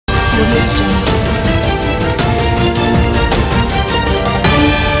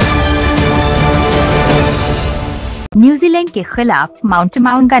New Zealand के खिलाफ mount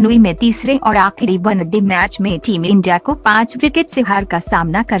Maunganui में तीसरे और आखिरी वनडे मैच में टीम इंडिया को 5 विकेट से हार का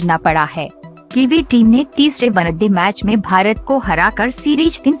सामना करना पड़ा है। कीवी टीम ने तीसरे वनडे मैच में भारत को हराकर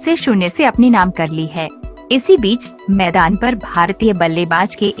सीरीज 3-0 से अपने नाम कर ली है। इसी बीच मैदान पर भारतीय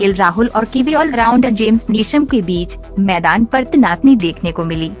बल्लेबाज के एल राहुल और कीवी ऑलराउंडर जेम्स नीशम के बीच मैदान पर तनातनी देखने को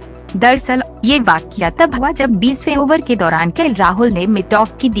मिली। दरअसल ये वाकया तब हुआ जब 20वें ओवर के दौरान एल राहुल ने मिड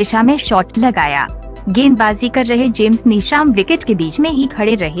ऑफ की दिशा में शॉट लगाया। गेंदबाजी कर रहे जेम्स नीशम विकेट के बीच में ही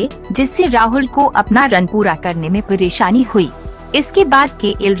खड़े रहे, जिससे राहुल को अपना रन पूरा करने में परेशानी हुई। इसके बाद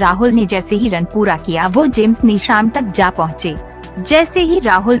के एल राहुल ने जैसे ही रन पूरा किया वो जेम्स नीशम तक जा पहुंचे। जैसे ही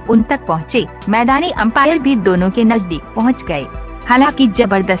राहुल उन तक पहुंचे, मैदानी अंपायर भी दोनों के नजदीक पहुंच गए। हालांकि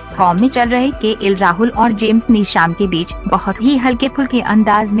जबरदस्त फॉर्म में चल रहे के एल राहुल और जेम्स नीशम के बीच बहुत ही हल्के फुल्के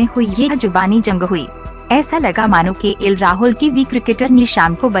अंदाज में हुई ये जुबानी जंग हुई। ऐसा लगा मानो कि एल राहुल की भी क्रिकेटर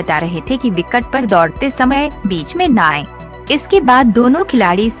नीशम को बता रहे थे कि विकेट पर दौड़ते समय बीच में न आए। इसके बाद दोनों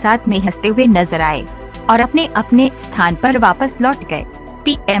खिलाड़ी साथ में हंसते हुए नजर आए और अपने अपने स्थान पर वापस लौट गए।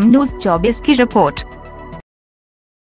 PM न्यूज़ 24 की रिपोर्ट।